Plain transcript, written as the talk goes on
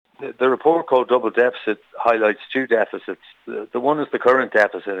The report called Double Deficit highlights two deficits. The one is the current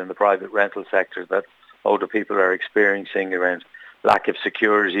deficit in the private rental sector that older people are experiencing around lack of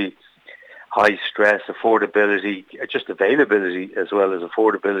security, high stress, affordability, just availability as well as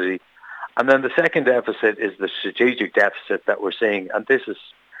affordability. And then the second deficit is the strategic deficit that we're seeing, and this is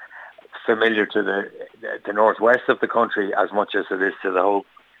familiar to the northwest of the country as much as it is to the whole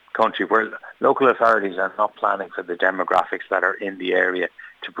country, where local authorities are not planning for the demographics that are in the area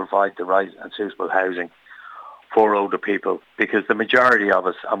to provide the right and suitable housing for older people, because the majority of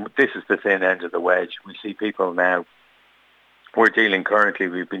us, and this is the thin end of the wedge, we see people now, we've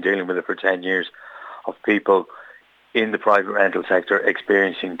been dealing with it for 10 years, of people in the private rental sector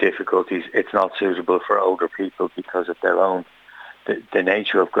experiencing difficulties. It's not suitable for older people because of their own, the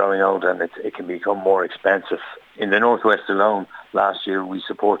nature of growing old, and it can become more expensive. In the northwest alone, last year we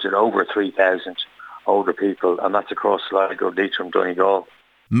supported over 3,000 older people, and that's across Sligo, Leitrim and Donegal.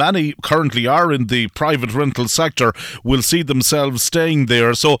 Many currently are in the private rental sector will see themselves staying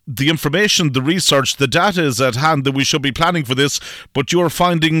there. So the information, the research, the data is at hand that we should be planning for this. But your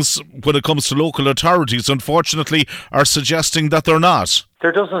findings when it comes to local authorities, unfortunately, are suggesting that they're not.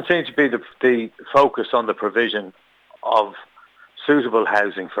 There doesn't seem to be the focus on the provision of suitable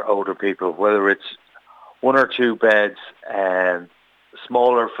housing for older people, whether it's one or two beds,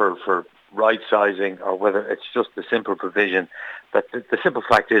 smaller for right sizing, or whether it's just the simple provision. But the simple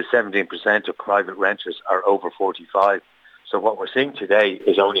fact is 17% of private renters are over 45. So what we're seeing today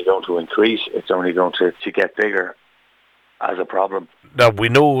is only going to increase. It's only going to get bigger as a problem. Now, we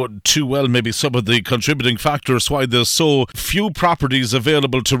know too well maybe some of the contributing factors why there's so few properties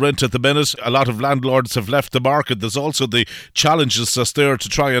available to rent at the minute. A lot of landlords have left the market. There's also the challenges that's there to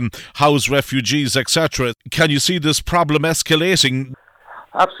try and house refugees, etc. Can you see this problem escalating?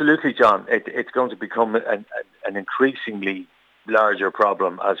 Absolutely, John. It's going to become an increasingly larger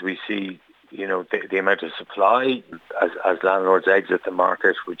problem as we see, the amount of supply as landlords exit the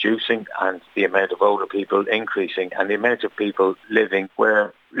market reducing, and the amount of older people increasing, and the amount of people living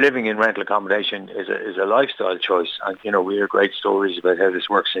in rental accommodation is a lifestyle choice. And we hear great stories about how this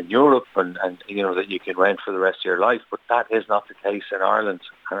works in Europe and that you can rent for the rest of your life, but that is not the case in Ireland,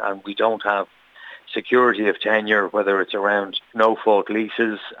 and we don't have security of tenure, whether it's around no-fault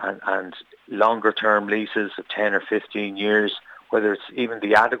leases and longer-term leases of 10 or 15 years, whether it's even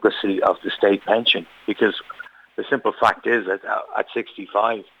the adequacy of the state pension, because the simple fact is that at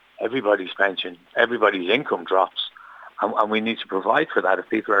 65, everybody's pension, everybody's income drops, and we need to provide for that if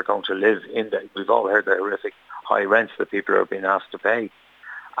people are going to live we've all heard the horrific high rents that people are being asked to pay,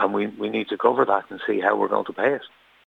 and we need to cover that and see how we're going to pay it.